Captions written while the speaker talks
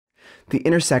The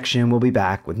Intersection will be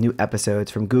back with new episodes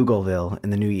from Googleville in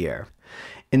the new year.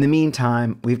 In the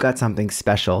meantime, we've got something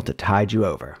special to tide you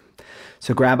over.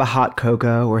 So grab a hot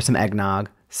cocoa or some eggnog,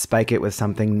 spike it with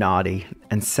something naughty,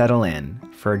 and settle in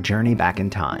for a journey back in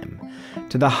time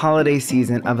to the holiday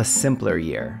season of a simpler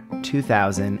year,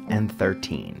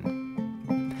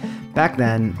 2013. Back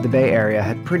then, the Bay Area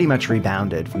had pretty much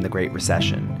rebounded from the Great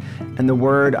Recession, and the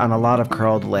word on a lot of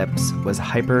curled lips was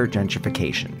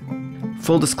hyper-gentrification.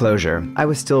 Full disclosure, I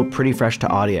was still pretty fresh to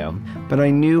audio, but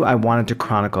I knew I wanted to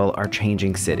chronicle our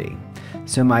changing city.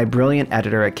 So my brilliant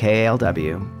editor at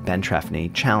KALW, Ben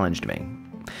Trefney, challenged me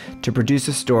to produce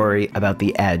a story about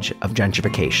the edge of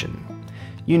gentrification.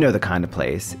 You know the kind of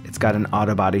place. It's got an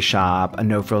auto body shop, a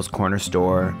no-frills corner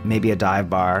store, maybe a dive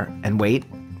bar, and wait,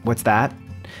 what's that?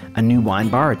 A new wine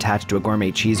bar attached to a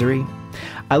gourmet cheesery?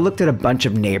 I looked at a bunch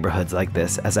of neighborhoods like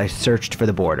this as I searched for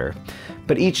the border,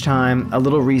 but each time a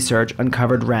little research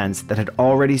uncovered rents that had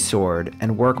already soared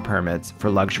and work permits for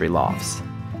luxury lofts.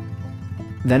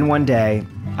 Then one day,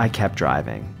 I kept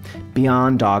driving,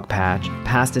 beyond Dogpatch,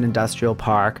 past an industrial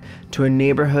park, to a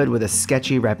neighborhood with a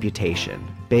sketchy reputation,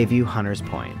 Bayview Hunters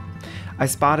Point. I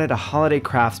spotted a holiday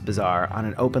crafts bazaar on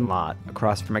an open lot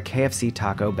across from a KFC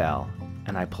Taco Bell,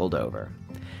 and I pulled over.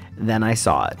 Then I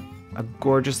saw it, a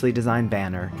gorgeously designed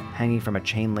banner hanging from a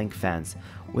chain link fence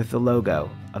with the logo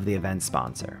of the event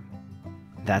sponsor.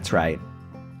 That's right,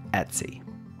 Etsy.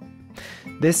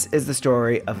 This is the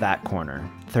story of that corner,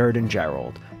 3rd and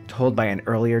Jerrold, told by an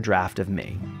earlier draft of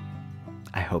me.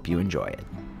 I hope you enjoy it.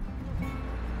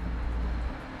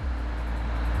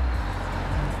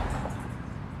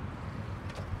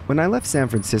 When I left San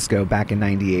Francisco back in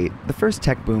 '98, the first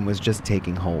tech boom was just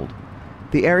taking hold.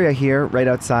 The area here, right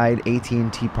outside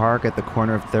AT&T Park at the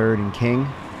corner of 3rd and King,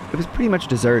 it was pretty much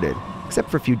deserted, except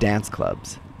for a few dance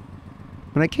clubs.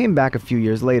 When I came back a few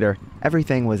years later,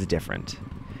 everything was different.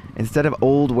 Instead of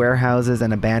old warehouses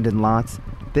and abandoned lots,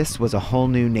 this was a whole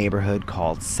new neighborhood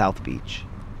called South Beach.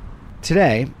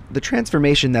 Today, the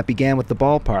transformation that began with the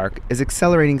ballpark is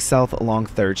accelerating south along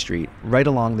 3rd Street, right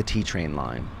along the T-train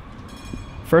line.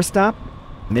 First stop,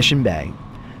 Mission Bay.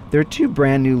 There are 2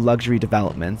 brand new luxury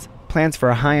developments, plans for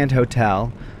a high-end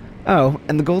hotel. Oh,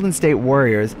 and the Golden State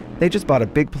Warriors, they just bought a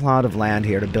big plot of land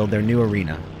here to build their new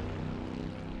arena.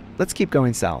 Let's keep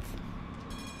going south.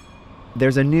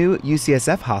 There's a new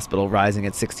UCSF hospital rising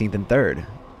at 16th and 3rd.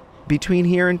 Between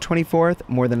here and 24th,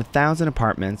 more than 1,000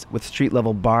 apartments with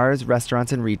street-level bars,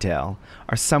 restaurants, and retail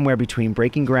are somewhere between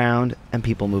breaking ground and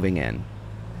people moving in.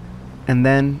 And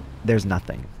then there's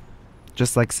nothing.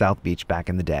 Just like South Beach back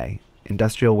in the day.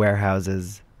 Industrial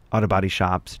warehouses, auto body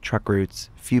shops, truck routes,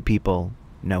 few people,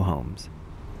 no homes.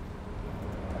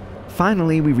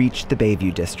 Finally, we reached the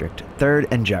Bayview district, 3rd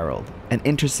and Jerrold, an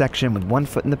intersection with one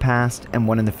foot in the past and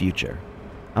one in the future.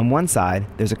 On one side,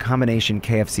 there's a combination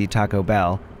KFC Taco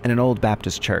Bell and an old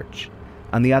Baptist church.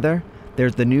 On the other,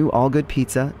 there's the new All Good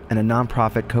Pizza and a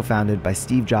nonprofit co-founded by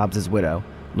Steve Jobs' widow,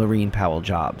 Laureen Powell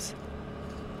Jobs.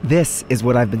 This is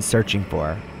what I've been searching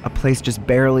for, a place just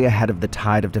barely ahead of the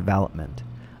tide of development.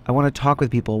 I want to talk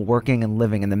with people working and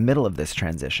living in the middle of this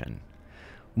transition.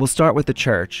 We'll start with the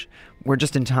church. We're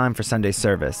just in time for Sunday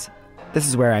service. This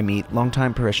is where I meet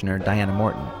longtime parishioner Diana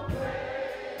Morton.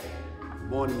 Good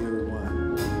morning,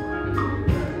 everyone.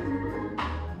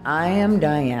 I am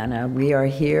Diana. We are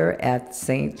here at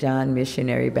St. John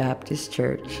Missionary Baptist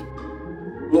Church.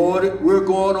 Lord, we're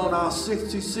going on our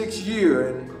 66th year,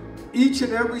 and each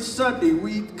and every Sunday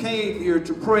we came here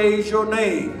to praise your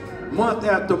name, month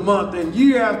after month and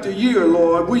year after year,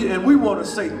 Lord. We want to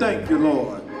say thank you,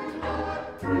 Lord.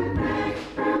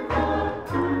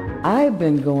 I've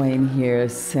been going here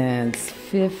since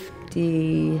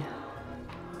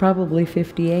probably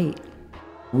 58.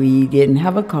 We didn't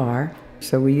have a car,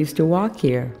 so we used to walk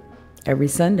here every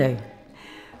Sunday.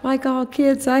 Like all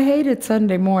kids, I hated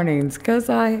Sunday mornings because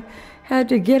I had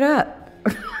to get up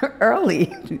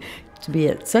early to be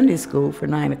at Sunday school for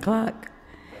 9 o'clock.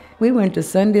 We went to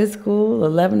Sunday school,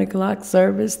 11 o'clock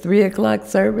service, 3 o'clock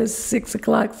service, 6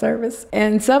 o'clock service,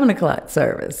 and 7 o'clock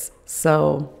service.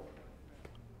 So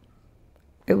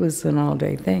it was an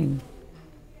all-day thing.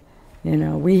 You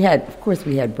know, of course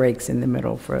we had breaks in the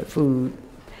middle for food,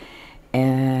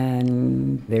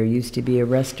 and there used to be a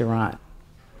restaurant.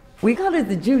 We called it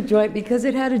the juke joint because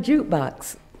it had a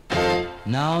jukebox.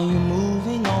 Now you're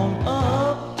moving on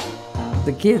up.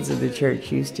 The kids of the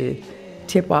church used to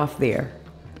tip off there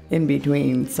in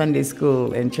between Sunday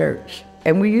school and church.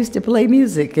 And we used to play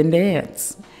music and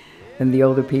dance. And the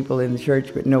older people in the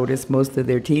church would notice most of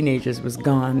their teenagers was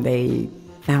gone. They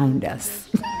found us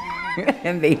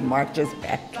and they'd march us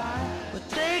back. But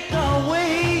take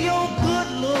away your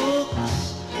good looks.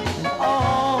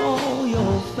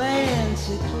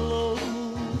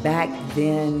 Back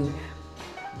then,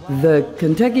 the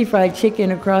Kentucky Fried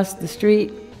Chicken across the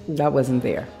street, that wasn't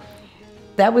there.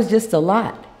 That was just a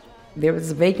lot. There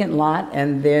was a vacant lot,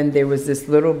 and then there was this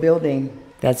little building.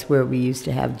 That's where we used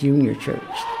to have junior church.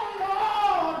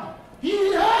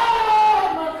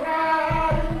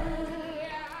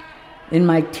 In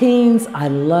my teens, I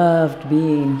loved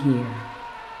being here.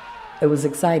 It was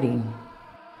exciting.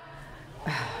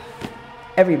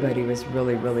 Everybody was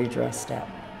really, really dressed up.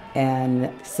 And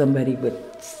somebody would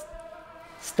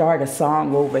start a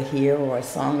song over here or a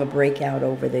song, a breakout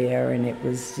over there, and it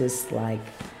was just like,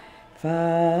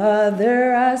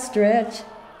 Father, I stretch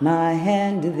my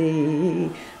hand to thee.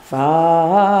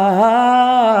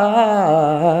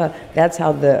 That's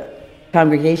how the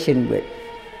congregation would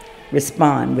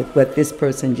respond with what this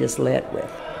person just led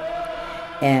with.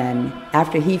 And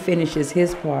after he finishes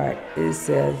his part,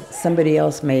 somebody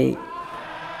else may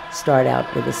start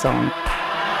out with a song.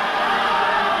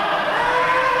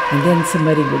 And then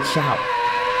somebody would shout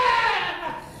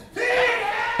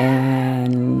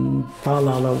and fall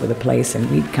all over the place, and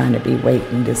we'd kind of be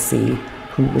waiting to see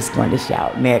who was going to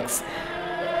shout next.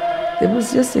 It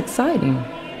was just exciting.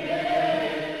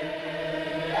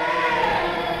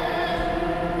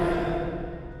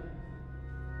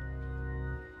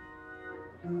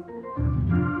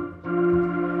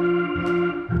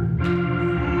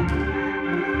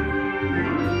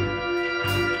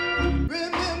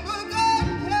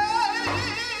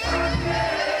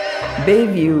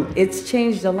 Bayview, it's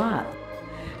changed a lot.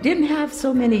 Didn't have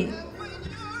so many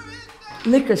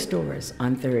liquor stores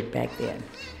on 3rd back then.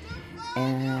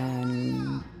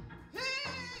 And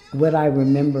what I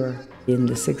remember in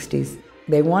the 60s,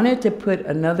 they wanted to put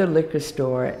another liquor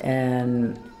store,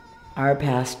 and our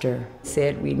pastor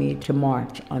said we need to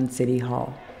march on City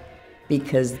Hall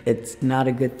because it's not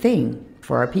a good thing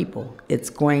for our people.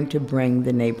 It's going to bring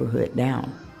the neighborhood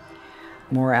down.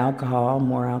 More alcohol,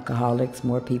 more alcoholics,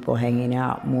 more people hanging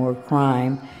out, more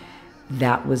crime.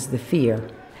 That was the fear.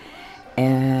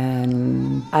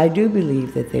 And I do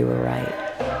believe that they were right.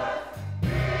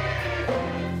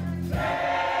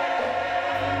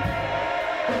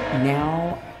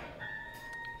 Now,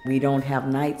 we don't have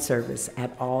night service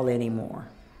at all anymore.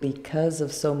 Because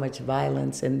of so much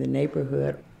violence in the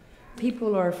neighborhood,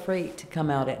 people are afraid to come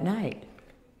out at night.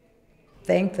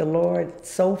 Thank the Lord,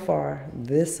 so far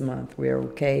this month we're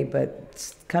okay,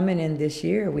 but coming in this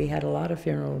year, we had a lot of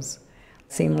funerals.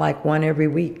 Seemed like one every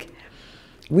week.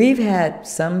 We've had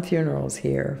some funerals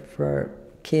here for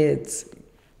kids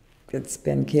that's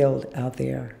been killed out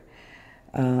there.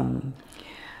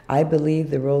 I believe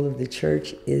the role of the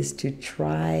church is to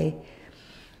try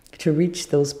to reach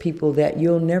those people that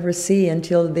you'll never see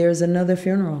until there's another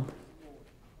funeral.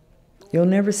 You'll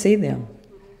never see them,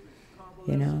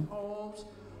 you know.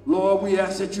 Lord, we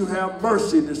ask that you have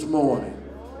mercy this morning.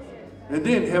 And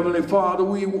then, Heavenly Father,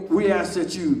 we ask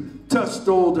that you touch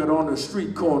those that are on the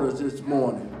street corners this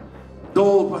morning,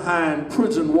 those behind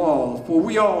prison walls, for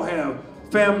we all have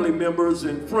family members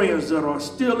and friends that are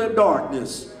still in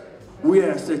darkness. We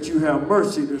ask that you have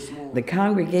mercy this morning. The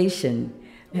congregation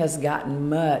has gotten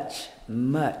much,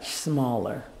 much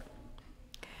smaller.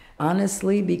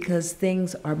 Honestly, because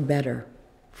things are better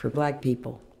for black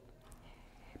people.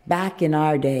 Back in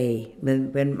our day,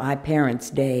 when my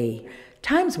parents' day,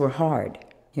 times were hard.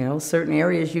 You know, certain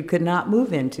areas you could not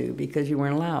move into because you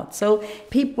weren't allowed. So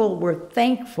people were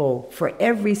thankful for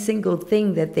every single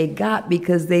thing that they got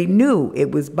because they knew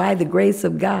it was by the grace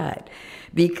of God,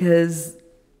 because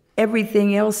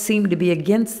everything else seemed to be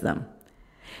against them.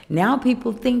 Now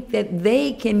people think that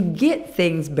they can get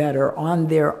things better on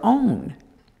their own.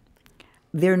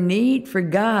 Their need for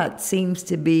God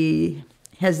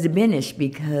has diminished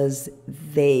because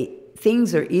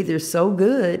things are either so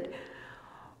good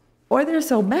or they're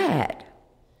so bad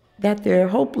that they're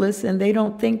hopeless and they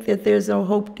don't think that there's no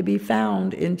hope to be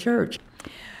found in church.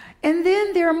 And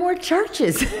then there are more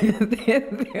churches.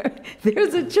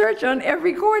 There's a church on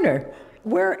every corner.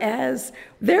 Whereas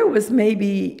there was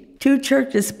maybe 2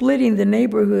 churches splitting the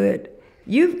neighborhood,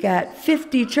 you've got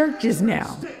 50 churches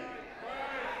now.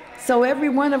 So every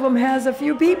one of them has a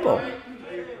few people.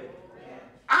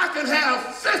 I can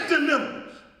have 50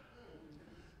 members,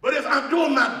 but if I'm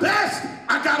doing my best,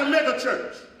 I got a mega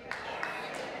church.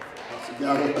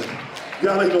 Y'all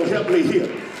ain't gonna help me here.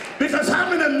 Because how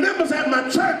many members at my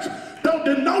church don't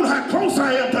denote how close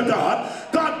I am to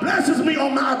God. God blesses me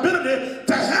on my ability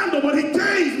to handle what he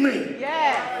gave me.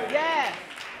 Yeah, yeah.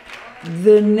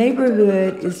 The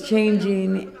neighborhood is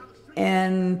changing,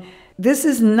 and this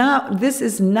is not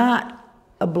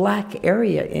a black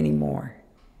area anymore.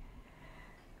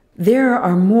 There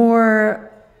are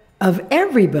more of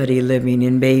everybody living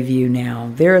in Bayview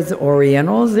now. There's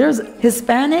Orientals, there's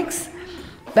Hispanics.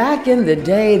 Back in the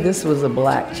day, this was a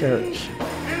black church.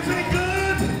 Is it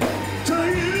good to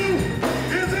you?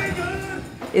 Is it good?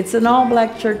 It's an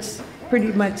all-black church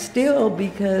pretty much still,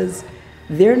 because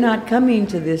they're not coming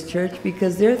to this church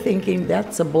because they're thinking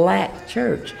that's a black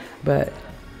church. But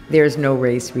there's no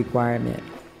race requirement.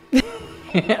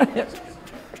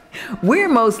 We're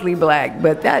mostly black,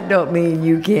 but that don't mean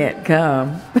you can't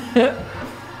come.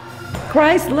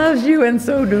 Christ loves you, and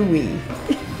so do we.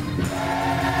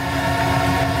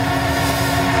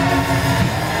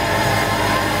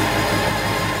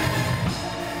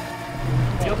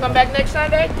 You'll come back next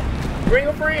Sunday? Bring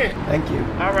a friend. Thank you.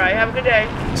 All right, have a good day.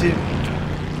 Too.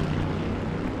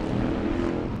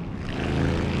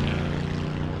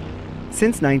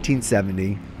 Since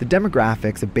 1970, the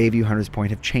demographics of Bayview Hunters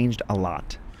Point have changed a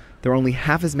lot. There are only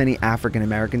half as many African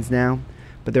Americans now,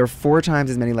 but there are 4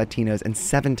 times as many Latinos and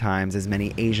 7 times as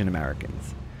many Asian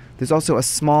Americans. There's also a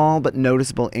small but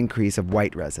noticeable increase of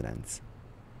white residents.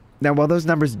 Now, while those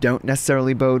numbers don't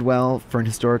necessarily bode well for an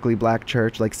historically black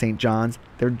church like St. John's,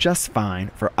 they're just fine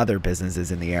for other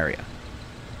businesses in the area.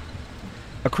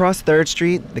 Across 3rd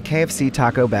Street, the KFC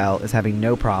Taco Bell is having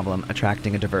no problem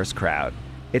attracting a diverse crowd.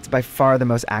 It's by far the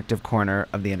most active corner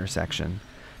of the intersection.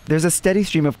 There's a steady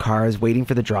stream of cars waiting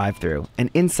for the drive-thru,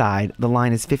 and inside, the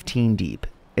line is 15 deep.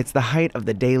 It's the height of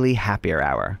the daily happy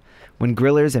hour, when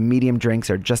grillers and medium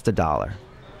drinks are just $1.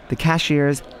 The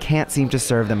cashiers can't seem to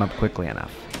serve them up quickly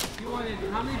enough.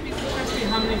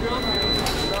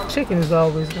 Chicken is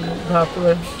always going to be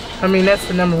popular. I mean, that's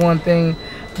the #1 thing.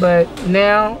 But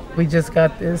now we just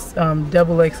got this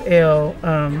XXL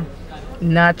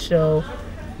nacho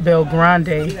Bel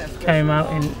Grande came out,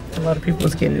 and a lot of people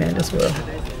is getting that as well.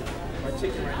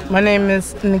 My name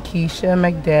is Nikisha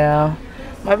McDowell.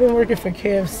 I've been working for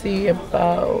KFC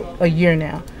about a year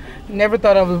now. Never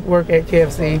thought I would work at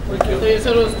KFC.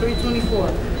 So it was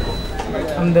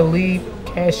 $3.24. I'm the lead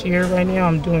cashier right now.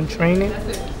 I'm doing training.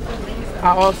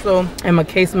 I also am a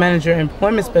case manager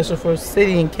employment special for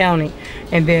city and county,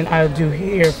 and then I do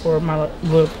here for my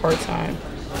little part-time.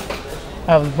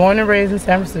 I was born and raised in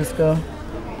San Francisco.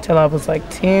 Till I was like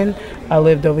 10, I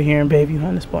lived over here in Bayview,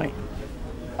 Hunters Point.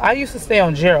 I used to stay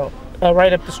on Jerrold,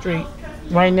 right up the street.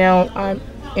 Right now, I'm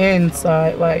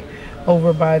inside, like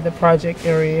over by the project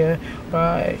area,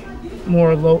 by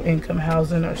more low-income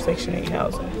housing or Section 8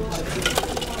 housing.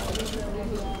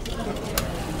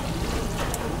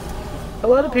 A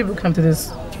lot of people come to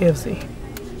this KFC.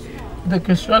 The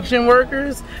construction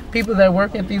workers, people that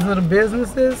work at these little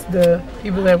businesses, the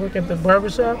people that work at the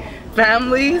barbershop,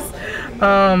 families.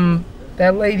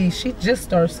 That lady, she just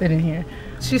started sitting here.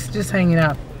 She's just hanging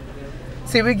out.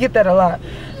 See, we get that a lot.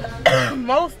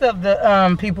 Most of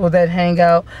the people that hang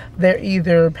out, they're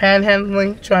either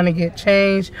panhandling, trying to get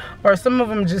change, or some of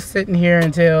them just sitting here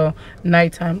until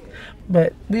nighttime.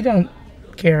 But we don't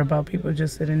care about people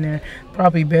just sitting there.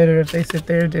 Probably better if they sit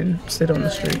there than sit on the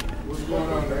street.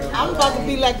 I'm about to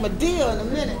be like Medea in a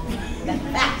minute.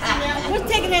 What's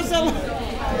taking that so long?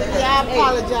 Yeah, I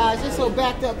apologize. You're so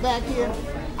backed up back here.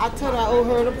 I told her I owe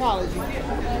her an apology.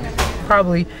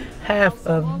 Probably half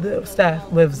of the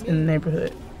staff lives in the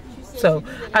neighborhood. So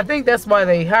I think that's why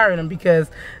they hired them,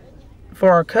 because for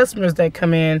our customers that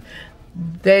come in,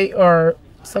 they are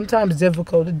sometimes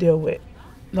difficult to deal with.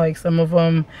 Like some of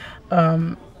them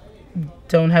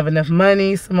don't have enough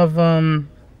money. Some of them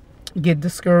get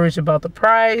discouraged about the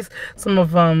price. Some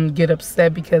of them get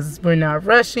upset because we're not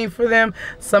rushing for them.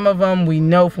 Some of them we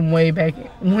know from way back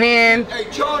when.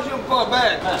 Hey, charge him for a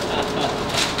bag.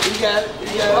 You got it.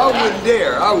 You got it. I wouldn't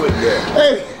dare. I wouldn't dare.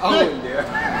 Hey, I wouldn't dare.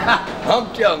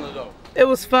 I'm telling you though. It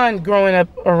was fun growing up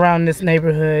around this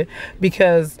neighborhood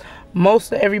because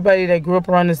most of everybody that grew up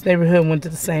around this neighborhood went to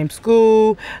the same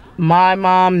school. My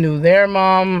mom knew their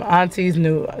mom, aunties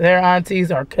knew their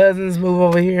aunties, our cousins moved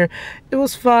over here. It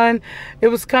was fun. It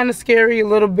was kind of scary a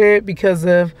little bit because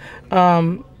of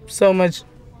so much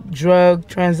drug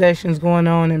transactions going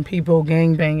on and people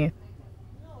gangbanging.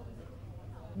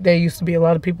 There used to be a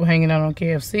lot of people hanging out on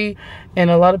KFC, and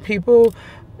a lot of people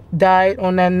died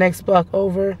on that next block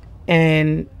over,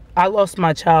 and I lost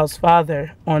my child's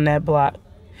father on that block.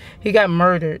 He got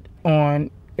murdered on,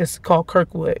 it's called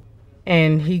Kirkwood,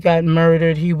 and he got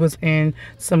murdered. He was in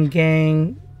some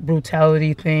gang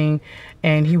brutality thing,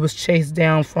 and he was chased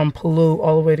down from Palouse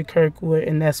all the way to Kirkwood,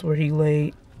 and that's where he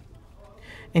laid,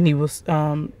 and he was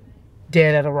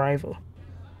dead at arrival.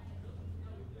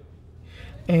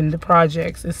 And the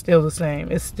projects is still the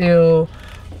same. It's still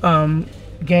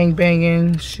gang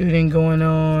banging, shooting going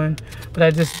on, but I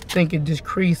just think it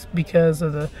decreased because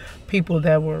of the people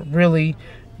that were really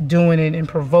doing it and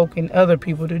provoking other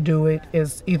people to do it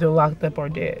is either locked up or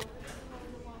dead.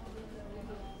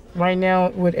 Right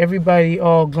now, with everybody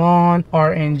all gone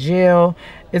or in jail,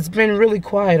 it's been really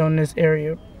quiet on this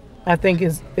area. I think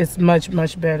it's much,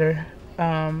 much better.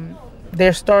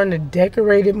 They're starting to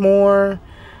decorate it more,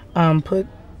 put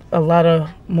a lot of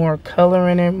more color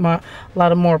in it, a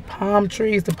lot of more palm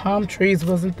trees. The palm trees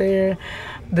wasn't there.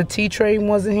 The tea train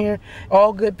wasn't here.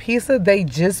 All Good Pizza, they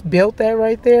just built that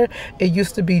right there. It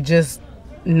used to be just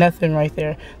nothing right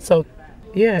there. So,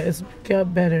 yeah, it's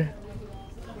got better.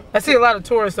 I see a lot of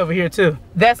tourists over here, too.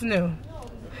 That's new.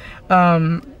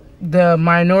 The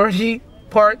minority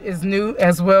part is new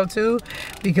as well, too,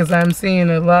 because I'm seeing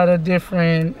a lot of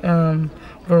different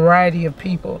variety of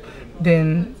people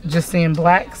than just seeing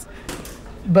blacks.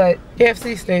 But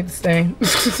KFC stayed the same.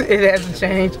 It hasn't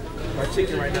changed. Our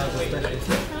chicken right now is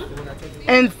special.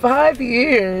 In 5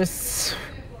 years,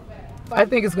 I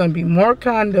think it's going to be more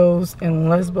condos and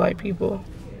less black people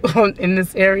in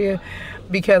this area,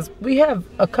 because we have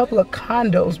a couple of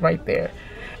condos right there,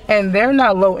 and they're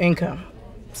not low income.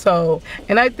 So,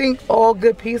 and I think All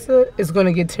Good Pizza is going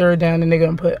to get teared down, and they're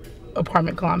going to put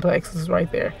apartment complexes right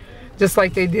there, just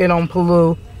like they did on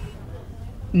Palu.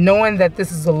 Knowing that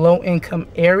this is a low income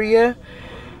area,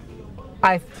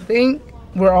 I think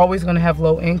we're always going to have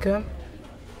low income.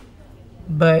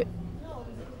 But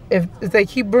if they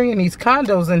keep bringing these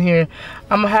condos in here,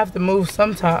 I'm going to have to move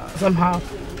somehow.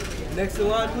 Next in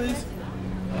line, please.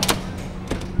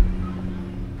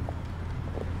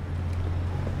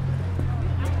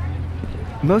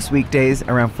 Most weekdays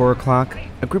around 4 o'clock,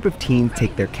 a group of teens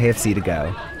take their KFC to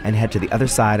go and head to the other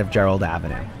side of Jerrold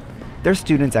Avenue. They're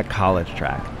students at College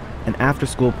Track, an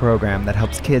after-school program that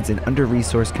helps kids in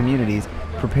under-resourced communities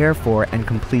prepare for and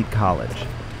complete college.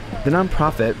 The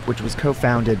nonprofit, which was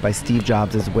co-founded by Steve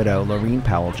Jobs' widow, Laureen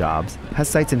Powell Jobs, has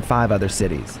sites in 5 other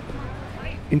cities.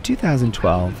 In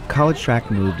 2012, College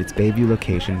Track moved its Bayview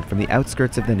location from the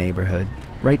outskirts of the neighborhood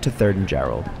right to 3rd and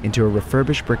Jerrold into a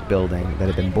refurbished brick building that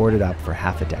had been boarded up for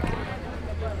half a decade.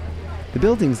 The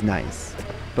building's nice,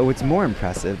 but what's more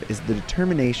impressive is the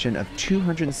determination of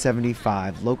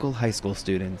 275 local high school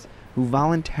students who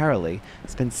voluntarily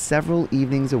spend several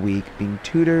evenings a week being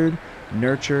tutored,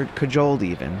 nurtured, cajoled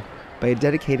even, by a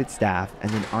dedicated staff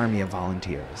and an army of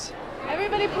volunteers.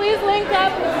 Everybody please link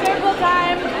up, circle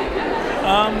time.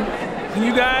 Can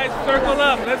you guys circle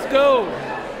up? Let's go.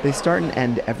 They start and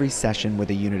end every session with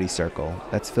a unity circle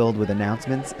that's filled with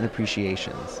announcements and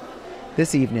appreciations.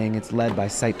 This evening, it's led by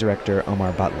site director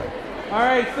Omar Butler. All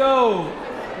right, so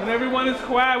when everyone is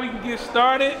quiet, we can get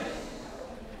started.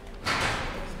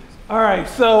 All right,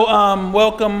 so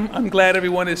welcome. I'm glad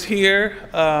everyone is here.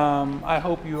 I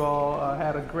hope you all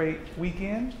had a great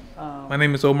weekend. My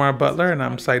name is Omar Butler, and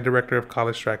I'm site director of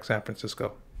College Track San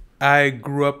Francisco. I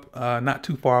grew up not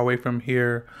too far away from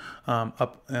here,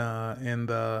 up in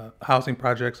the housing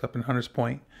projects up in Hunters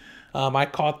Point. I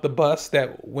caught the bus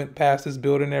that went past this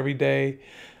building every day.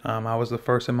 I was the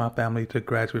first in my family to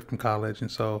graduate from college,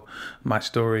 and so my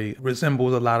story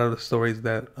resembles a lot of the stories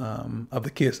that of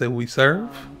the kids that we serve.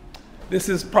 This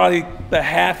is probably the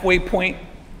halfway point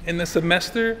in the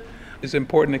semester. It's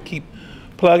important to keep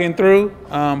plugging through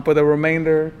for the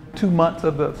remainder 2 months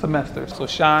of the semester. So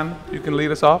Sean, you can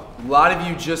lead us off. A lot of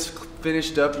you just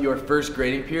finished up your first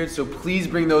grading period, so please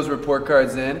bring those report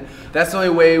cards in. That's the only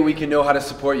way we can know how to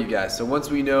support you guys. So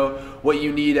once we know what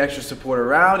you need extra support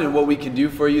around and what we can do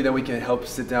for you, then we can help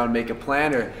sit down and make a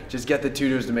plan, or just get the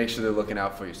tutors to make sure they're looking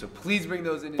out for you. So please bring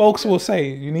those in. Folks will say,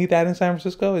 you need that in San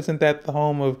Francisco? Isn't that the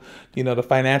home of, the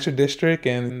financial district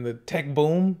and the tech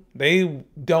boom? They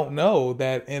don't know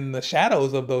that in the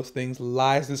shadows of those things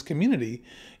lies this community,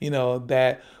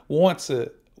 that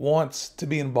wants to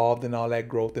be involved in all that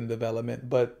growth and development,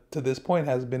 but to this point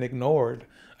has been ignored.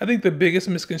 I think the biggest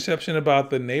misconception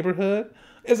about the neighborhood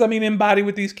is, embodied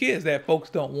with these kids, that folks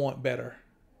don't want better,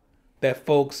 that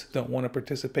folks don't want to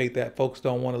participate, that folks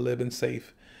don't want to live in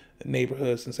safe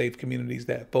neighborhoods and safe communities,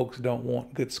 that folks don't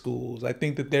want good schools. I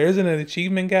think that there isn't an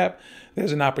achievement gap,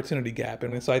 there's an opportunity gap.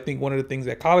 And so I think one of the things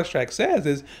that College Track says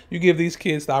is, you give these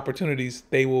kids the opportunities,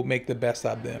 they will make the best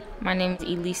of them. My name is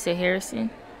Elisa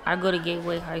Harrison. I go to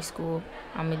Gateway High School.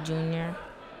 I'm a junior.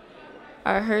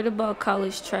 I heard about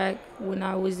College Track when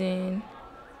I was in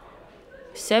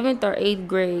 7th or 8th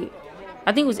grade.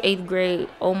 I think it was 8th grade.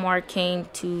 Omar came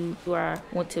to where I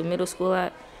went to middle school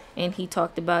at, and he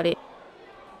talked about it.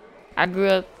 I grew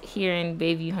up here in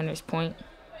Bayview, Hunters Point.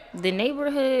 The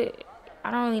neighborhood,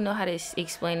 I don't really know how to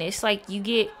explain it. It's like you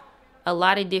get a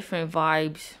lot of different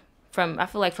vibes I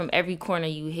feel like from every corner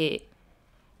you hit.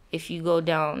 If you go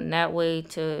down that way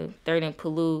to 3rd and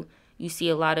Palu, You see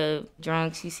a lot of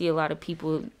drunks. You see a lot of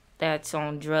people that's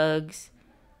on drugs.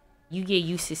 You get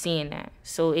used to seeing that.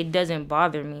 So it doesn't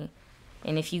bother me.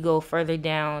 And if you go further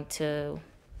down to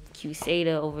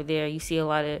Cusada over there, you see a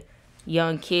lot of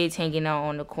young kids hanging out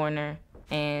on the corner.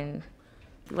 And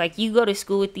like, you go to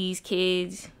school with these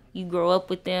kids, you grow up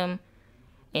with them,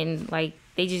 and like,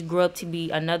 they just grow up to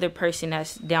be another person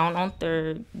that's down on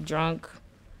third, drunk,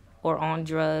 or on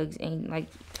drugs. And like,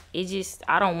 it just,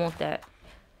 I don't want that.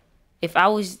 If I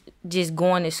was just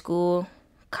going to school,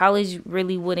 college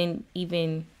really wouldn't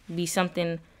even be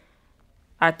something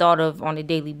I thought of on a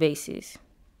daily basis.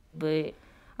 But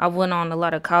I went on a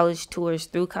lot of college tours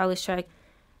through College Track.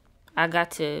 I got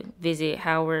to visit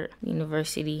Howard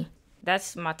University.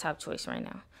 That's my top choice right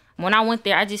now. When I went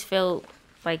there, I just felt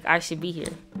like I should be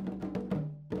here.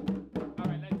 All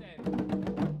right, let's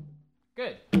end.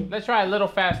 Good. Let's try a little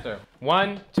faster.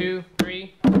 1, 2,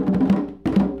 3.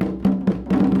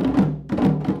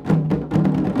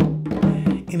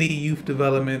 Any youth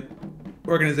development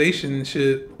organization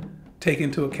should take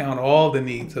into account all the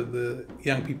needs of the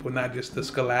young people, not just the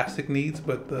scholastic needs,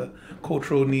 but the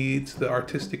cultural needs, the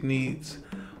artistic needs.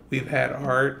 We've had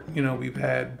art, we've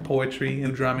had poetry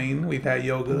and drumming, we've had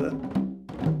yoga.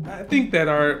 I think that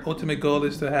our ultimate goal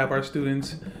is to have our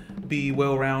students be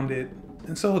well-rounded.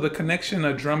 And so the connection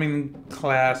a drumming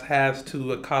class has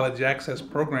to a college access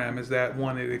program is that,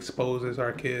 one, it exposes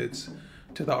our kids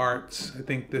to the arts. I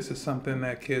think this is something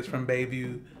that kids from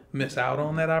Bayview miss out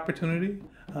on, that opportunity.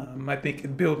 I think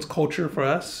it builds culture for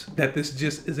us, that this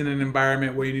just isn't an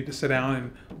environment where you need to sit down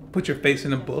and put your face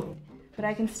in a book. But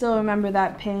I can still remember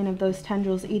that pain of those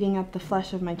tendrils eating at the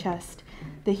flesh of my chest,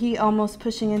 the heat almost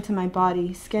pushing into my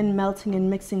body, skin melting and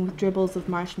mixing with dribbles of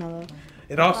marshmallow.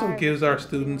 It also gives our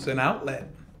students an outlet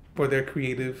for their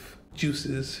creative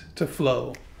juices to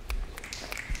flow.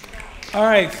 All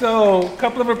right, so a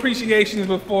couple of appreciations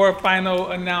before a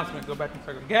final announcement. Go back and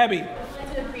circle. Gabby. I'd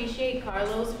like to appreciate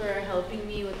Carlos for helping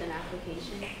me with an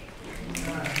application.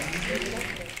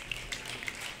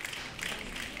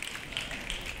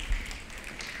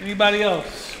 Anybody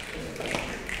else?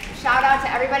 Shout out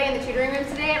to everybody in the tutoring room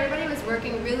today. Everybody was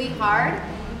working really hard.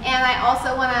 And I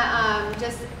also want to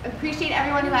just appreciate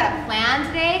everyone who had a plan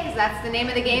today, because that's the name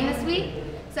of the game this week.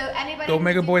 So anybody. The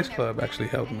Omega Boys Club actually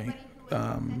helped me.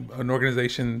 An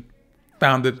organization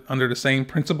founded under the same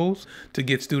principles to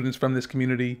get students from this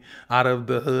community out of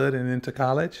the hood and into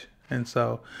college. And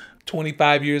so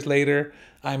 25 years later,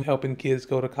 I'm helping kids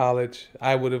go to college.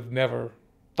 I would have never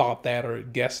thought that or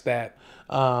guessed that.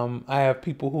 I have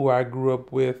people who I grew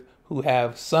up with who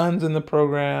have sons in the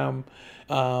program.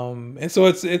 And so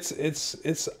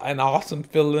it's an awesome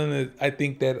feeling. I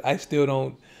think that I still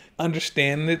don't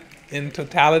understand it in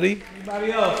totality.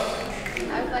 Anybody else?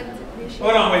 I would like to appreciate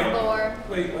Hold on, wait. the floor.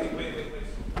 Wait.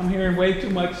 I'm hearing way too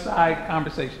much side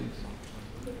conversations.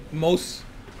 Most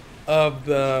of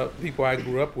the people I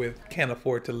grew up with can't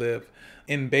afford to live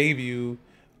in Bayview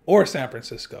or San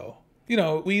Francisco.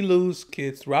 We lose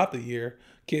kids throughout the year,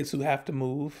 kids who have to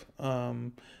move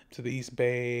to the East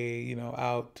Bay,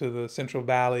 out to the Central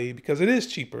Valley, because it is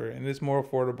cheaper and it's more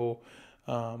affordable.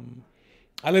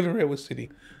 I live in Redwood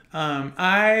City.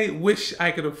 I wish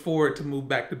I could afford to move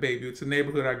back to Bayview. It's a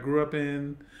neighborhood I grew up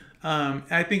in.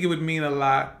 I think it would mean a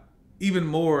lot, even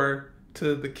more,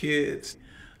 to the kids.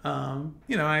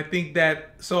 I think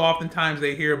that so oftentimes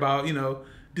they hear about,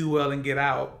 do well and get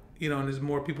out, and there's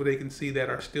more people they can see that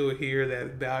are still here,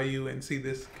 that value and see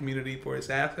this community for its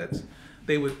assets.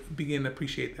 They would begin to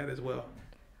appreciate that as well.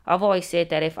 I've always said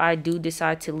that if I do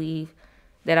decide to leave,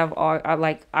 that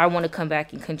I want to come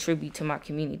back and contribute to my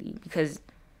community, because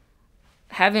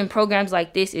having programs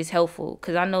like this is helpful,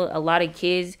 because I know a lot of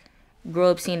kids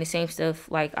grow up seeing the same stuff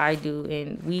like I do,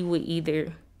 and we would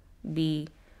either be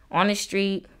on the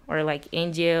street or like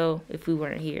in jail if we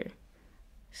weren't here.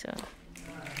 So.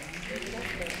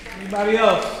 Anybody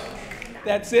else?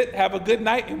 That's it. Have a good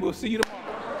night, and we'll see you tomorrow.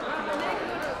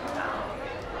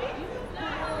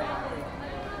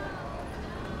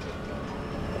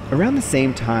 Around the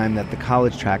same time that the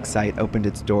College Track site opened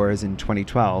its doors in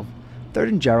 2012, 3rd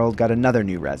and Jerrold got another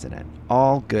new resident,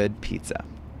 All Good Pizza.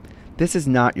 This is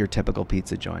not your typical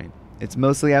pizza joint. It's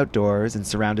mostly outdoors and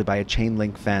surrounded by a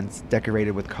chain-link fence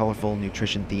decorated with colorful,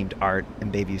 nutrition-themed art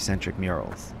and Bayview-centric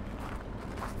murals.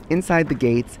 Inside the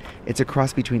gates, it's a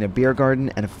cross between a beer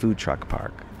garden and a food truck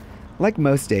park. Like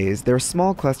most days, there are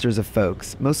small clusters of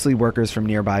folks, mostly workers from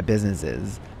nearby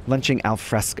businesses, lunching al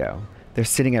fresco. They're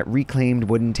sitting at reclaimed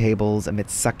wooden tables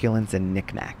amidst succulents and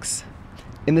knickknacks.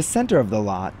 In the center of the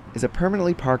lot is a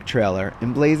permanently parked trailer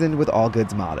emblazoned with All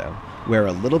Good's motto, "We're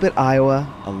a little bit Iowa,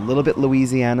 a little bit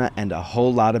Louisiana, and a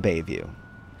whole lot of Bayview."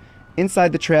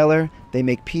 Inside the trailer, they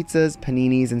make pizzas,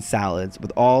 paninis, and salads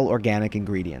with all organic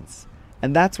ingredients.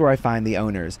 And that's where I find the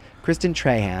owners, Kristen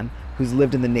Trahan, who's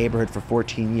lived in the neighborhood for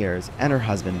 14 years, and her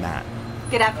husband, Matt.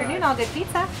 Good afternoon, All Good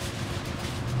Pizza.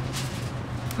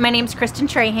 My name's Kristen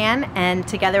Trahan, and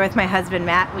together with my husband,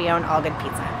 Matt, we own All Good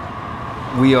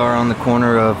Pizza. We are on the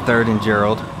corner of 3rd and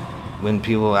Jerrold. When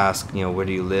people ask, where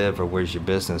do you live or where's your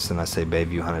business, and I say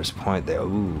Bayview, Hunters Point, they go,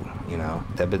 ooh,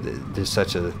 there's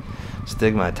such a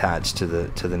stigma attached to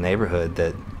the neighborhood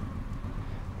that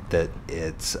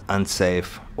it's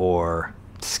unsafe or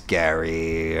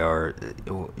scary or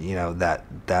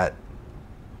that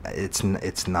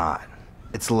it's not.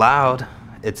 It's loud.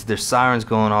 There's sirens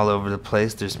going all over the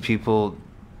place. There's people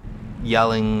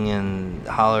yelling and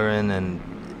hollering, and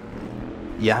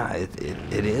yeah,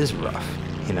 it is rough,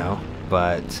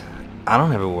 but I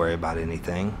don't ever worry about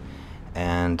anything,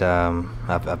 and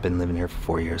I've been living here for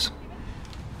 4 years.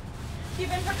 You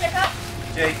been for pickup?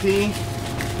 JP,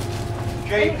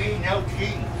 no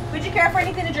cheating. Would you care for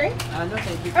anything to drink? No,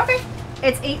 thank you. Okay.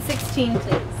 It's 8:16,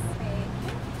 please.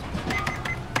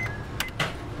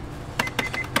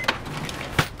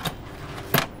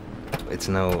 It's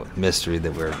no mystery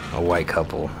that we're a white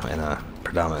couple in a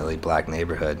predominantly black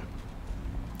neighborhood,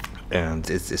 and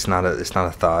it's not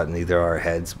a thought in either of our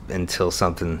heads until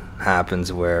something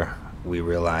happens where we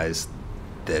realize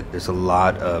that there's a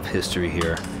lot of history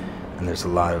here, and there's a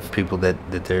lot of people that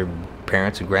their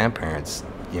parents and grandparents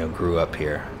grew up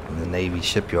here, and the Navy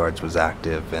shipyards was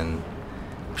active, and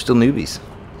we're still newbies.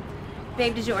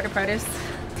 Babe, did you order produce?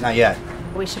 Not yet.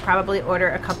 We should probably order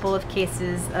a couple of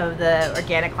cases of the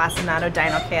organic lacinato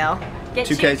dino kale. Get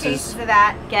 2 cases of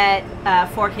that. Get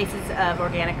 4 cases of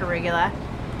organic arugula.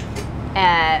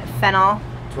 Fennel.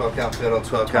 12-count fiddle,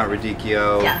 12-count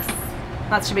radicchio. Yes,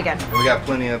 that should be good. And we got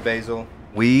plenty of basil.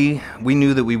 We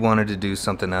knew that we wanted to do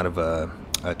something out of a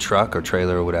truck or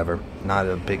trailer or whatever, not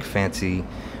a big fancy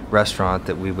restaurant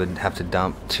that we would have to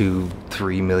dump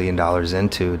 $2-3 million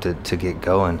into to get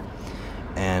going.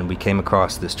 And we came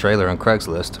across this trailer on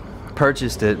Craigslist,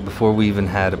 purchased it before we even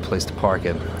had a place to park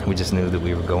it. We just knew that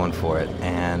we were going for it.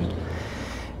 And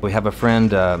we have a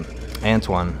friend,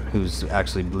 Antoine, who's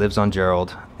actually lives on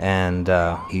Jerrold, and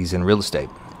he's in real estate.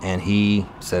 And he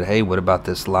said, hey, what about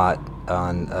this lot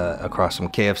on across from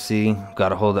KFC?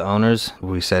 Got a hold of the owners.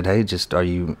 We said, hey, just are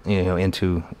you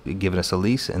into giving us a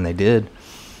lease? And they did.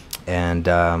 And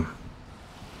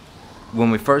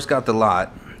when we first got the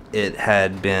lot, it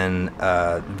had been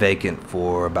vacant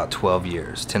for about 12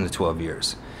 years, 10 to 12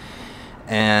 years.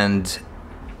 And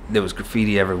there was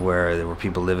graffiti everywhere. There were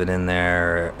people living in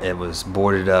there. It was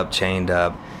boarded up, chained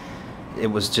up. It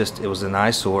was an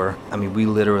eyesore. I mean, we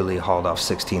literally hauled off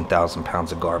 16,000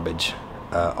 pounds of garbage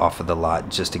off of the lot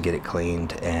just to get it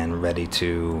cleaned and ready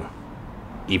to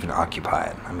even occupy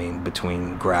it. I mean,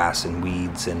 between grass and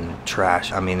weeds and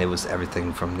trash, I mean, it was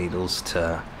everything from needles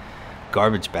to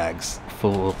garbage bags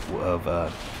full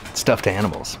of stuffed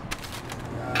animals.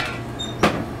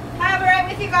 Hi, I'll be right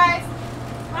with you guys.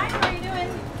 Hi, how are you doing?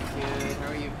 Good,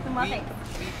 how are you? I'm well,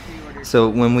 thanks. So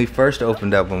when we first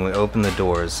opened up, when we opened the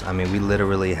doors, I mean, we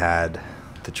literally had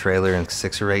the trailer and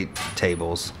 6 or 8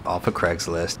 tables off of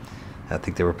Craigslist. I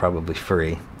think they were probably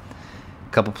free.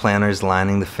 A couple planters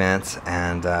lining the fence,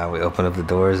 and we opened up the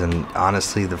doors, and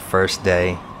honestly, the first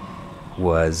day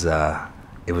was,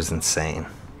 it was insane.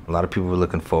 A lot of people were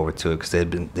looking forward to it because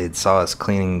they'd saw us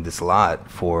cleaning this lot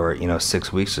for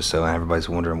 6 weeks or so, and everybody's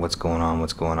wondering what's going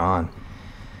on.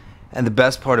 And the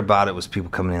best part about it was people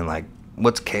coming in like,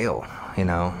 what's kale?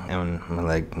 And we're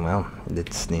like, well,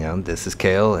 it's this is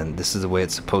kale, and this is the way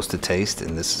it's supposed to taste,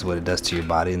 and this is what it does to your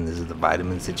body, and these are the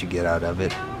vitamins that you get out of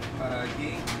it.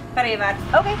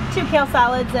 Okay, 2 kale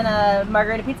salads and a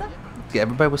margarita pizza. Yeah,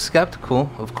 everybody was skeptical,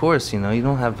 of course. You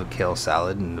don't have a kale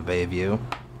salad in the Bayview.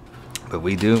 But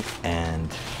we do,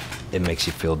 and it makes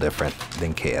you feel different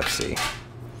than KFC.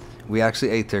 We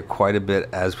actually ate there quite a bit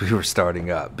as we were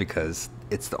starting up because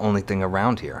it's the only thing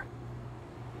around here.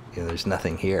 There's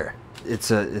nothing here. It's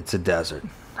a desert.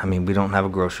 I mean, we don't have a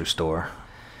grocery store.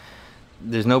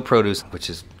 There's no produce, which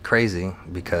is crazy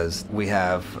because we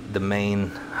have the main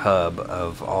hub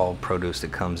of all produce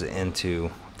that comes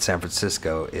into San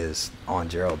Francisco is on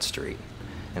Jerrold Street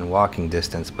in walking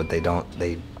distance, but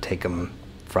they take them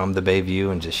from the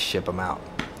Bayview and just ship them out.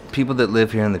 People that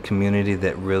live here in the community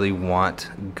that really want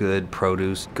good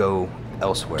produce go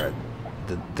elsewhere.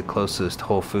 The closest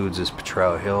Whole Foods is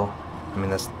Potrero Hill. I mean,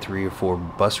 that's 3 or 4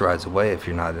 bus rides away if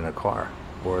you're not in a car,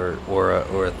 or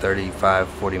a 35,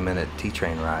 40-minute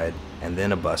T-train ride and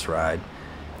then a bus ride.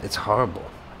 It's horrible.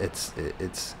 It's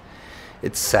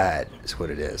sad is what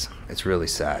it is. It's really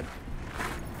sad.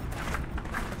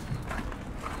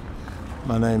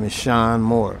 My name is Sean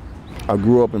Moore. I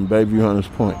grew up in Bayview, Hunters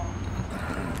Point,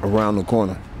 around the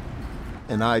corner.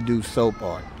 And I do soap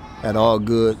art at All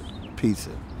Good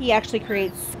Pizza. He actually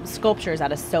creates sculptures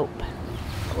out of soap.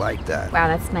 I like that. Wow,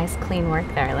 that's nice, clean work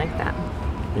there. I like that.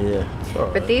 Yeah.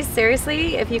 But these,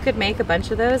 seriously, if you could make a bunch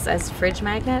of those as fridge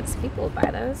magnets, people would buy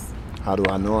those. How do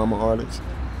I know I'm an artist?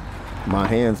 My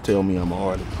hands tell me I'm an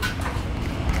artist.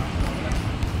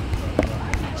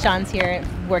 Sean's here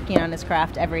working on his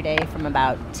craft every day from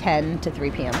about 10 to 3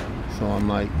 p.m. So I'm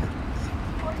like,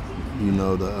 you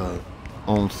know, the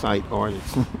on-site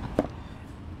artist.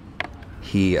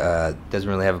 He doesn't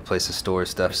really have a place to store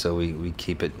stuff, so we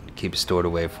keep it stored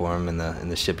away for him in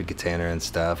the shipping container and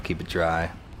stuff. Keep it dry.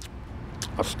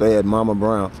 I stay at Mama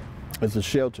Brown's. It's a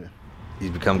shelter. He's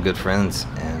become good friends,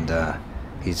 and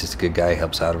he's just a good guy. He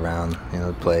helps out around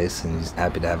the place, and he's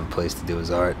happy to have a place to do his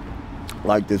art.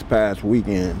 Like this past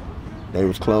weekend, they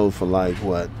was closed for like,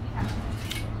 what,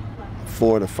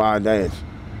 4 to 5 days.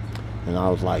 And I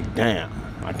was like, damn,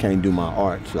 I can't do my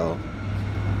art, so.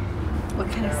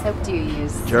 What kind of soap do you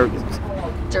use? Jergens.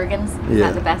 Jergens? Is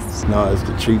Yeah. that the best? No, it's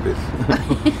the cheapest.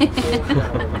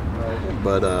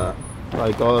 But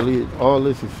like all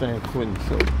this is San Quentin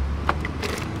soap.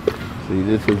 See,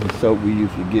 this is the soap we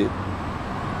used to get.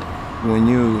 When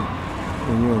you're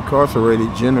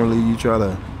incarcerated, generally you try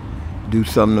to do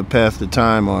something to pass the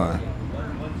time or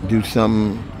do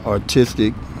something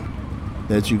artistic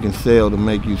that you can sell to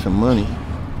make you some money.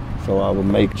 So I would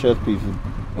make chess pieces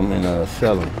and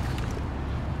sell them.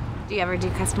 Do you ever do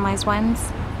customized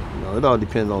ones? You know, it all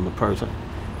depends on the person.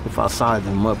 If I size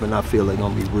them up and I feel they're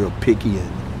gonna be real picky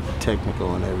and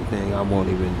technical and everything, I won't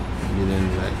even get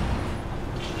into that.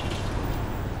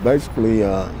 Basically,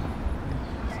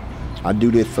 I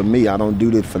do this for me. I don't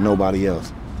do this for nobody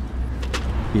else.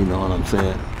 You know what I'm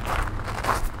saying?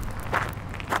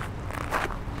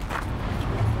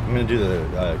 I'm gonna do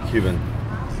the Cuban.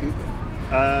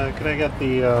 Could I get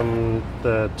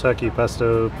the turkey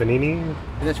pesto panini?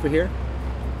 And that's for here?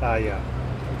 Yeah.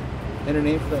 And a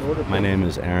name for that order? My name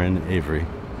is Aaron Avery.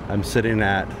 I'm sitting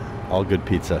at All Good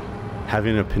Pizza,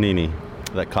 having a panini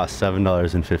that costs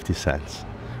 $7.50,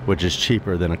 which is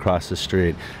cheaper than across the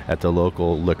street at the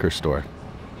local liquor store.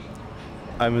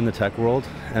 I'm in the tech world,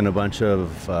 and a bunch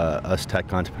of us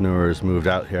tech entrepreneurs moved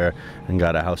out here and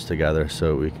got a house together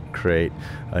so we could create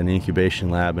an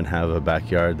incubation lab and have a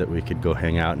backyard that we could go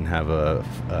hang out and have a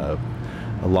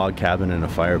log cabin and a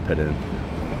fire pit in.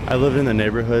 I lived in the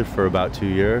neighborhood for about 2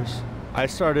 years. I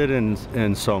started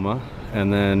in Soma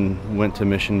and then went to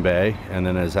Mission Bay, and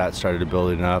then as that started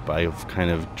building up, I was kind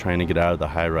of trying to get out of the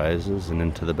high rises and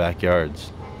into the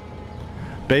backyards.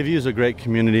 Bayview is a great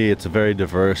community. It's very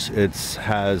diverse. It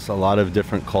has a lot of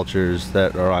different cultures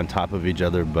that are on top of each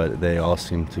other, but they all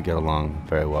seem to get along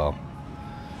very well.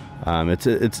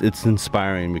 It's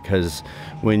inspiring because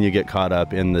when you get caught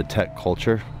up in the tech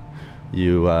culture,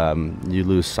 you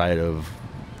lose sight of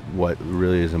what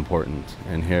really is important.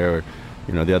 And here,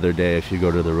 the other day, if you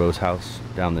go to the Rose House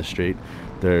down the street,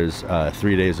 there's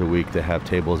 3 days a week they have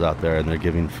tables out there, and they're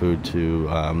giving food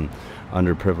to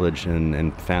underprivileged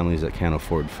and families that can't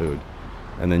afford food.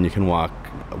 And then you can walk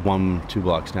 1-2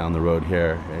 blocks down the road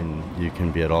here and you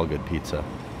can be at All Good Pizza.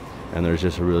 And there's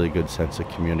just a really good sense of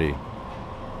community.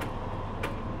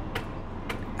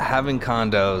 Having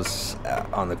condos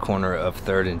on the corner of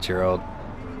 3rd and Jerrold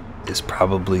is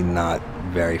probably not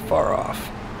very far off.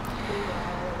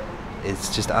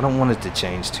 It's just, I don't want it to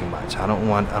change too much. I don't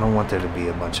want there to be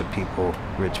a bunch of people,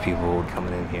 rich people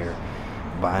coming in here,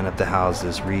 buying up the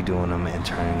houses, redoing them, and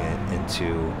turning it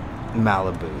into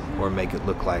Malibu, or make it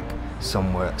look like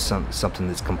something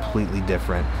that's completely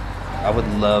different. I would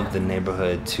love the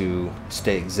neighborhood to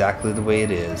stay exactly the way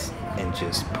it is and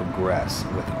just progress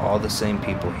with all the same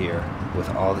people here, with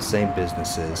all the same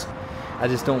businesses. I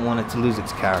just don't want it to lose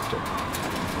its character.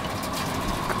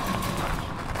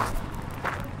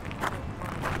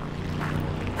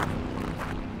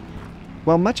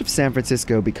 While much of San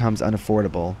Francisco becomes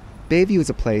unaffordable, Bayview is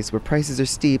a place where prices are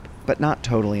steep, but not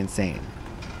totally insane.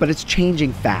 But it's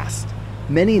changing fast.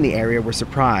 Many in the area were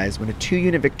surprised when a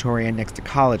 2-unit Victorian next to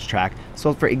College Track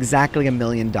sold for exactly $1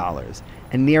 million,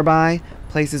 and nearby,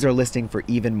 places are listing for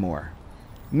even more.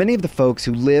 Many of the folks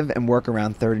who live and work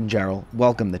around 3rd and Jerrold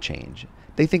welcome the change.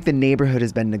 They think the neighborhood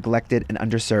has been neglected and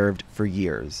underserved for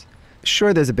years.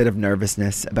 Sure, there's a bit of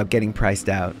nervousness about getting priced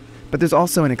out, but there's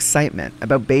also an excitement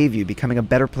about Bayview becoming a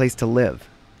better place to live.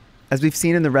 As we've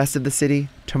seen in the rest of the city,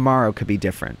 tomorrow could be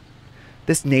different.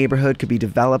 This neighborhood could be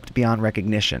developed beyond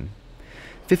recognition.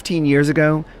 15 years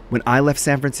ago, when I left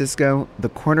San Francisco, the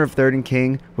corner of 3rd and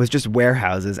King was just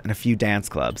warehouses and a few dance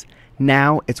clubs.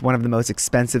 Now, it's one of the most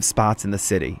expensive spots in the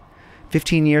city.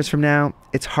 15 years from now,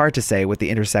 it's hard to say what the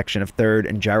intersection of 3rd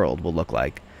and Jerrold will look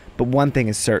like. But one thing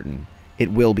is certain, it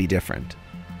will be different.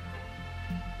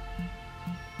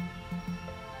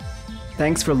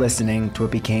 Thanks for listening to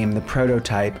what became the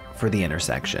prototype for the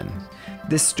intersection.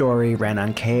 This story ran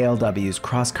on KALW's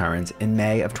Cross Currents in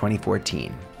May of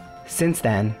 2014. Since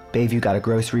then, Bayview got a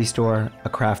grocery store, a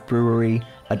craft brewery,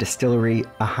 a distillery,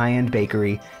 a high-end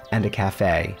bakery, and a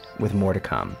cafe, with more to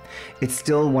come. It's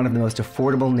still one of the most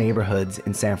affordable neighborhoods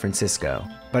in San Francisco,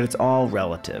 but it's all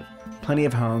relative. Plenty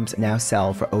of homes now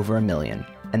sell for over $1 million,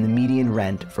 and the median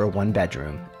rent for a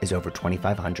one-bedroom is over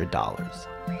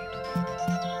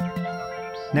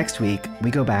 $2,500. Next week,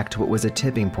 we go back to what was a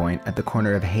tipping point at the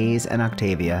corner of Hayes and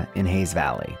Octavia in Hayes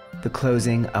Valley, the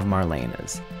closing of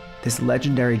Marlena's. This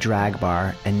legendary drag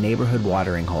bar and neighborhood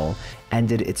watering hole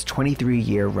ended its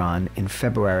 23-year run in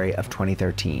February of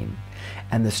 2013,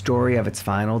 and the story of its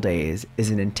final days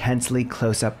is an intensely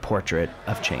close-up portrait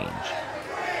of change.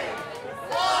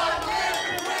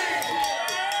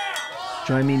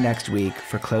 Join me next week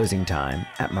for closing time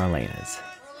at Marlena's.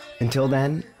 Until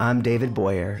then, I'm David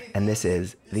Boyer, and this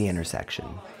is The Intersection.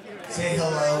 Say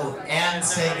hello and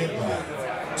say goodbye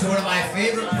to one of my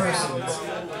favorite persons,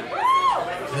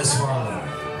 Miss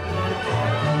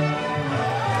Marlena.